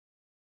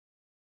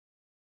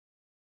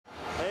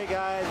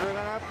guys, we're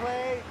gonna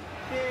play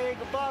Big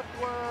Buck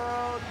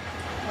World.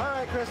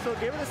 Alright, Crystal,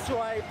 give it a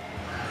swipe.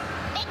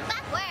 Big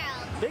Buck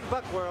World. Big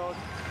Buck World.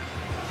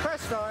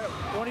 Press start.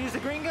 You wanna use the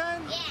green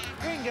gun? Yeah.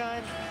 Green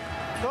gun.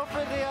 Go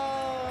for the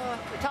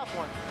top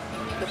one.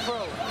 The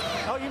pro.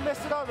 Oh, you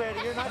missed it already.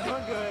 You're not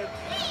doing good.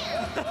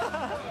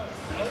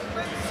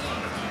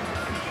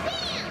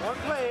 One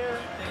player.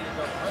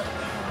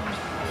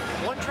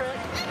 One trick.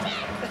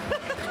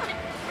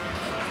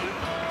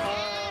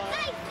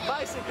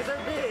 Bison, because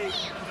they're big.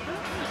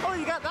 Oh,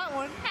 you got that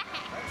one.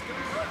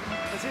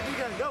 Let's see if you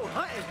can go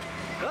hunting.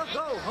 Let's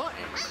go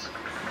hunting.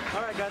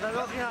 Alright guys, I don't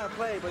know if you know how to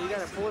play, but you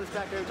gotta pull this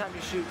back every time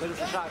you shoot, because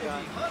it's a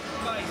shotgun. Let's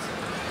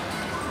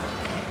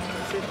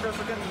see if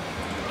Crystal can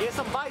get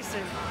some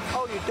bison.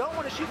 Oh, you don't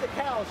want to shoot the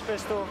cows,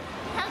 Crystal.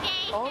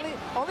 Okay.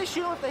 Only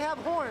shoot them if they have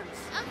horns.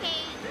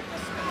 Okay.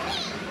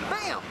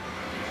 Bam!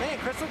 Man,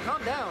 Crystal,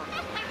 calm down.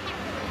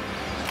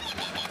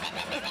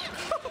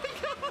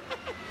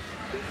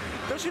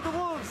 Don't shoot the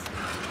wolves.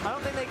 I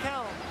don't think they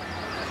count.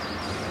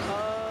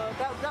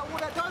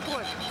 That dark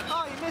one.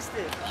 Oh, you missed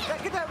it.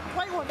 Get that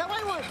white one. That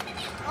white one.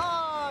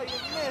 Oh, you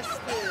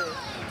missed it.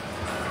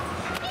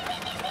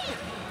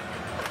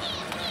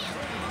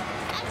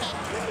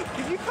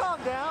 Can you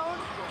calm down?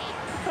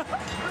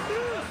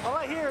 All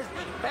I hear is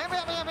bam,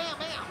 bam, bam, bam,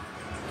 bam.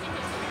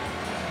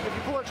 If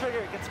you pull a trigger,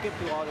 it can skip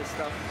through all this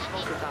stuff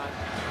most of the time.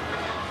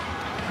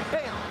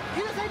 Bam.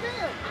 You didn't say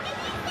bam.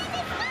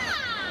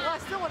 Well, I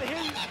still want to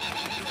hear you.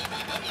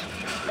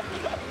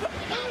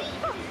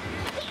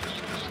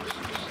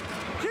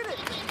 Shoot it!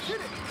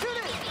 Shoot it! Shoot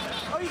it!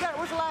 Oh, you got it.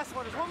 Where's the last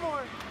one? There's one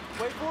more.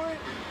 Wait for it.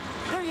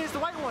 There he is, the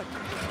white one.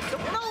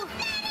 No!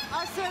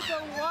 I said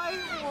the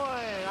white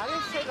one. I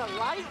didn't say the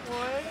light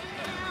one.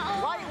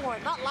 White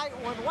one, not light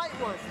one. White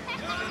one.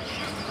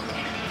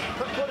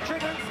 Pull the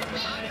trigger.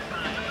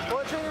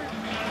 Pull the trigger.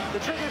 The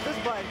trigger is this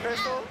button,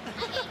 Crystal.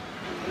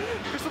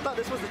 Crystal thought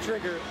this was the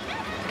trigger.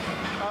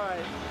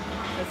 Alright.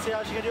 Let's see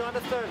how she can do on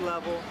the third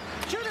level.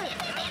 Shoot it!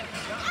 Oh,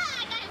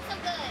 I got him so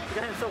good. You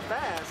got him so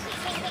fast.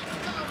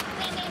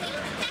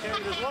 Okay,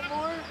 there's one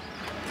more.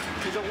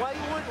 There's a white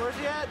one. Where's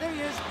he at? There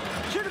he is.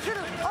 Shoot him, shoot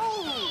him.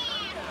 Oh!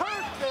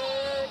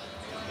 Perfect!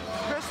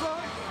 Crystal,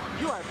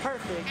 you are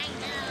perfect.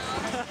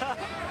 I know.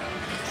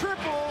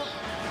 Triple.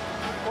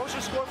 What was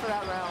your score for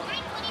that round?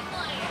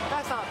 924.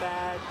 That's not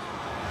bad.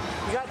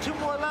 You got 2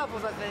 more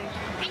levels, I think.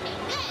 I did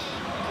good.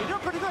 You're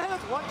doing pretty good. Hey,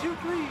 that's 1, 2,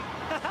 3.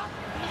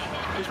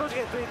 You're supposed to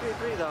get 3, 3,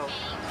 3 though.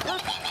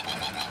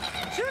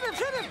 Shoot him,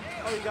 shoot him!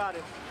 Oh, you got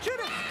him. Shoot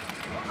him!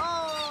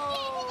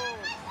 Oh!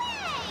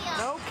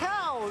 No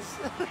cows!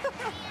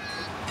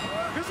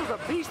 Crystal's a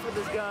beast with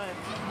this gun.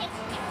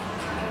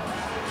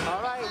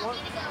 Alright, one.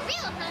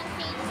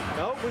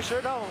 Nope, we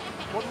sure don't.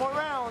 One more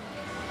round.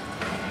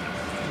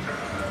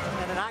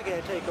 And then I get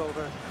a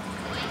takeover.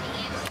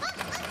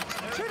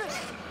 Shoot it!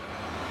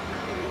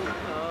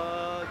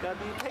 Gotta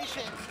be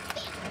patient.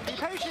 Be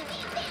patient.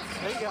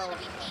 There you go.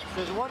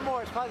 There's one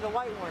more. It's probably the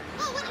white one.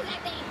 Oh, what is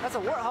that thing? That's a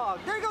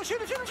warthog. There you go.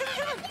 Shoot him, shoot him, shoot him,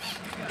 shoot him.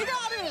 You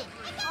got him.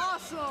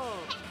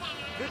 Awesome.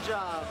 Good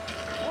job.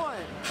 1,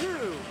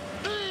 2,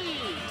 3.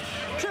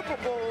 Triple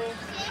bowl.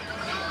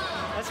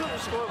 That's what the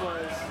score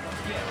was.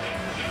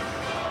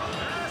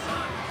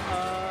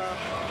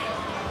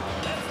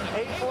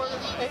 8-4,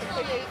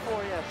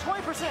 yeah.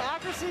 20%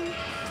 accuracy?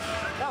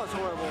 That was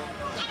horrible. I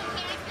don't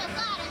care, I still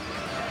got him.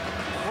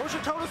 What was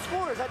your total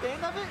score? Is that the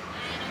end of it?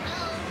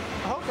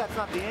 I hope that's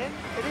not the end.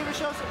 It even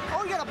shows,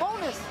 oh, you got a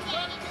bonus.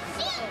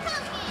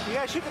 You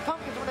gotta shoot the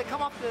pumpkins when they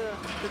come off the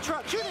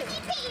truck. Shoot it.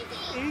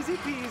 Easy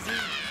peasy.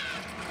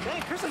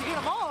 Dang, Crystal, you get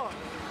them all.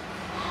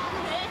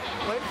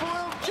 Wait for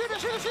him. Shoot him,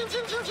 shoot him, shoot him,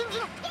 shoot him, shoot him,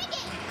 shoot him.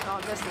 Oh,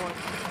 I missed one.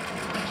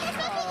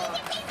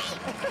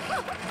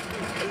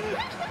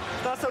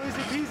 It's not so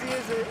easy peasy,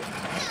 is it?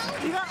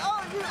 You got,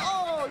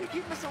 oh, you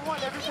keep missing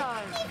one every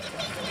time.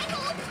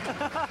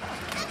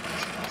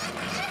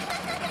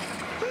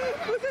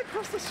 Look at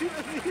Crystal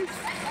shooting these.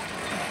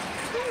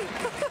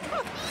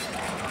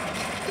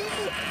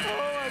 Oh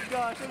my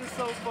gosh, that is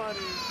so funny.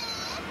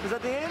 Is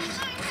that the end?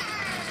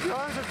 Your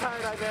arms are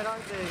tired, I bet,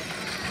 aren't they?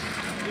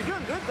 You're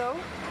doing good though.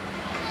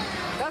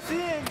 That's the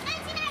end.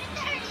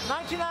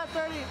 19 out of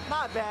 30,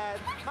 not bad.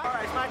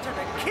 Alright, it's my turn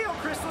to kill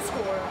Crystal's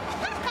score.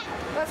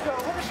 Let's go,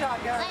 with a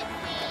shotgun.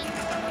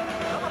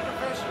 I'm a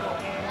professional.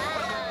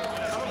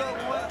 I'm gonna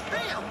go one.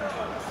 Bam!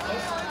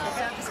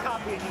 Okay, I'm just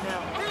copying you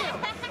now.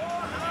 Bam!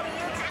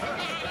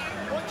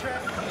 One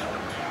trap.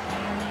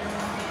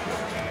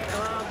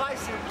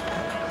 Bison.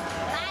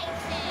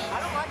 I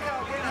don't like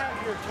how I didn't have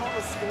your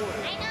total score.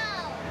 I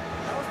know.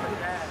 That was pretty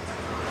bad.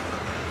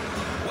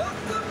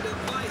 Welcome to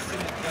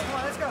Bison. Come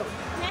on, let's go.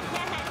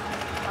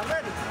 I'm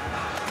ready.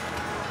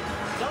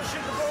 Don't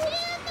shoot the bull.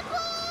 Shoot the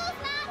bulls,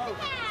 not the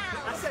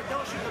cows. I said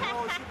don't shoot the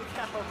bull, shoot the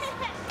cows.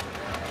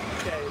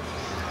 Okay.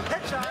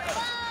 Headshot.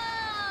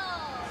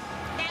 Whoa.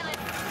 That was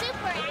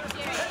super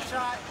accurate.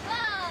 Headshot.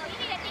 Whoa, you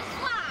need a big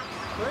swap.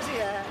 Where's he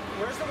at?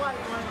 Where's the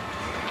white one?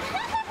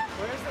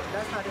 Where's the,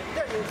 that's not it.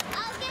 There he is.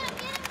 Oh, get him,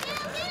 get him, get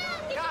him, get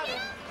him. Got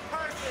him.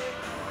 Perfect.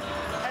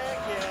 Heck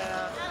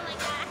yeah. Oh my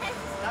gosh.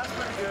 That was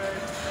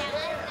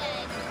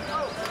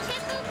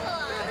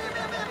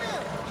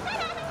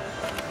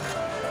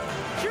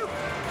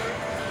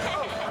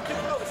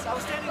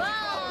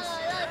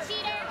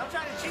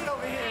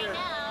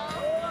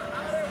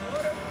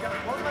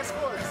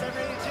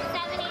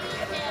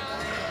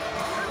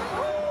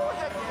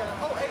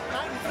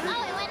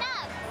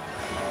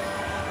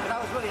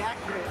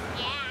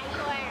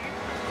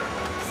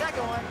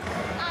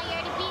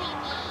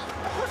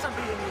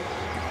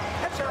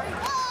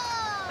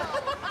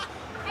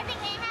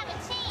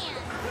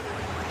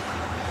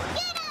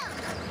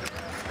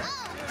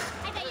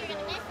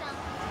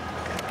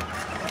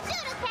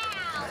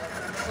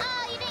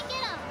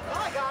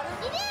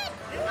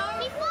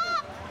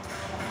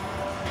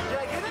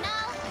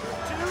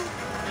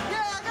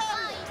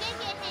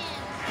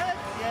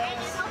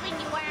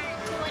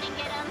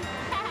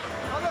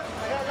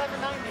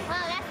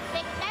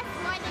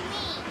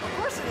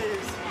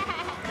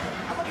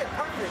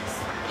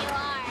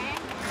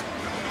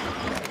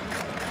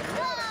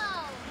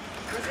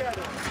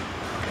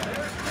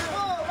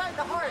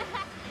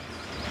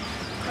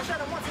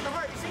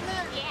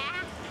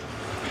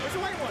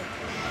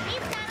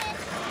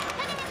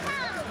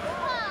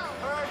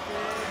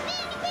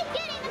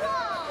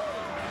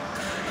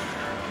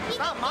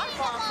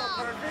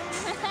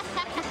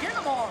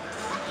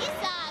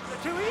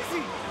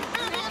easy.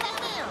 Oh, no, no,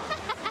 no.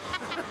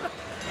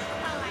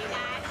 Oh my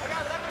gosh. I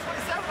got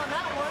 11:27 on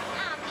that one.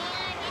 Oh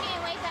man, you're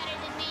doing way better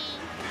than me.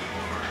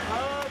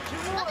 2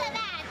 more. Look at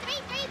that.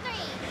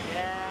 3-3-3.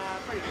 Yeah,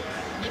 pretty good.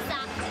 You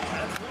suck.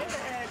 That's way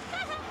ahead.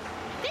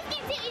 This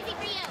game's too easy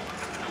for you.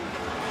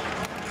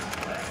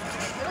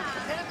 Hey, look,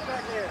 the panther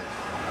back there.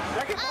 Did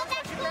I get Oh, bonus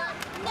that's for cool. that?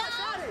 No. I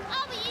shot it.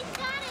 Oh, but you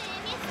shot it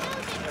and you still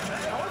did.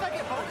 How would I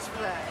get bonus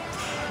for that?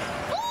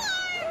 4.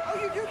 Oh,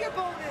 you do get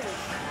bonus.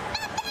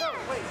 Not fair. No,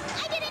 wait.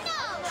 I didn't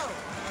know. No.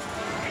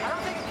 I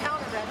don't think it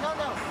counted that. No,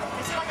 no.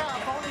 It's like a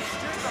bonus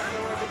streak up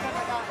there because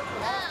I got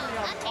all 3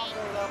 on okay.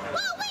 the level.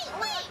 Whoa,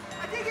 wait.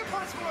 I did get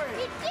points for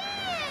You it. did.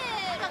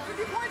 I got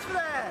 50 points for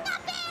that.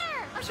 Not fair.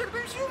 I should have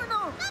been shooting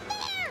them. Not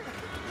fair.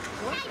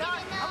 What I shot?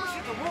 didn't I'm gonna know.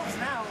 shoot the wolves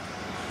now.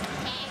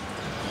 Okay.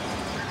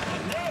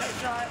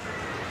 Headshot.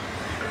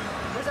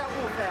 Where's that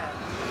wolf at?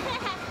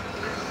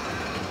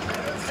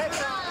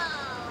 Headshot.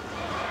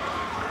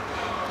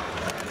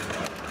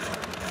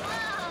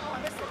 Whoa. I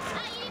missed it.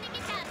 Oh, you didn't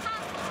get that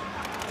top.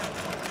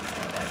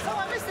 Oh,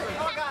 I missed it.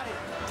 Oh, I got it.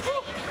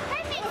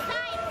 Perfect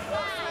side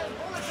slide.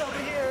 Bullets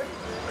over here.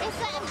 It's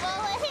sweating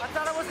bullets. I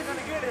thought I wasn't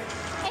gonna get it.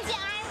 Is your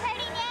arm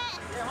hurting yet?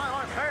 Yeah, my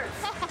arm hurts.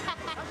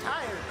 I'm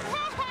tired.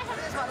 I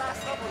think it's my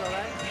last level though,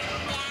 right?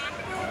 Yeah.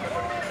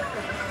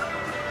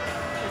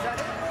 Is that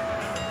it?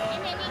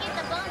 And then you get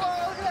the bonus.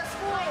 Oh, look at that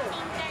score.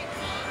 14,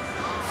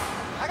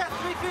 13. I got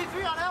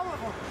 3-3-3 on all of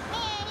them.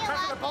 Man, you're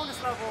Time for lucky. the bonus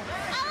level.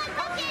 Oh, look,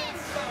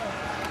 pumpkins.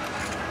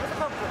 Where's the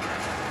pumpkin?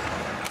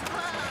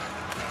 Whoa.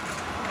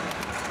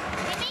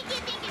 They make you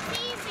think it's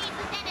easy,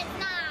 but then it's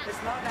not.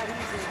 It's not that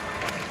easy.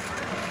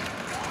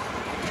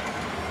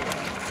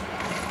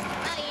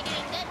 Oh, you're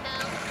doing good,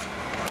 though.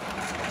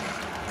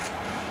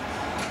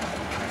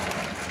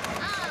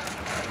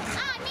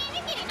 Oh, man,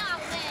 you're getting all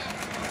of them.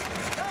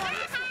 No, I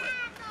missed it.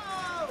 No.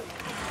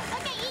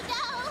 Look at you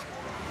go.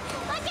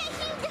 Look at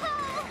you go.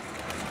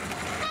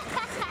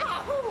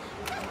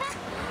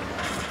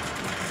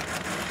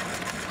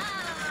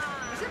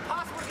 Oh, Is it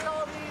possible to get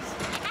all of these?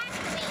 it has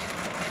to be.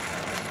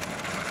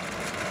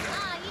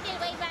 Oh, you did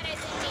way better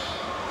than me.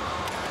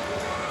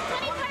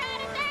 24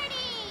 out of 30.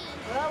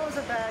 Well, that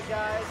wasn't bad,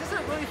 guys. This is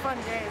a really fun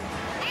game.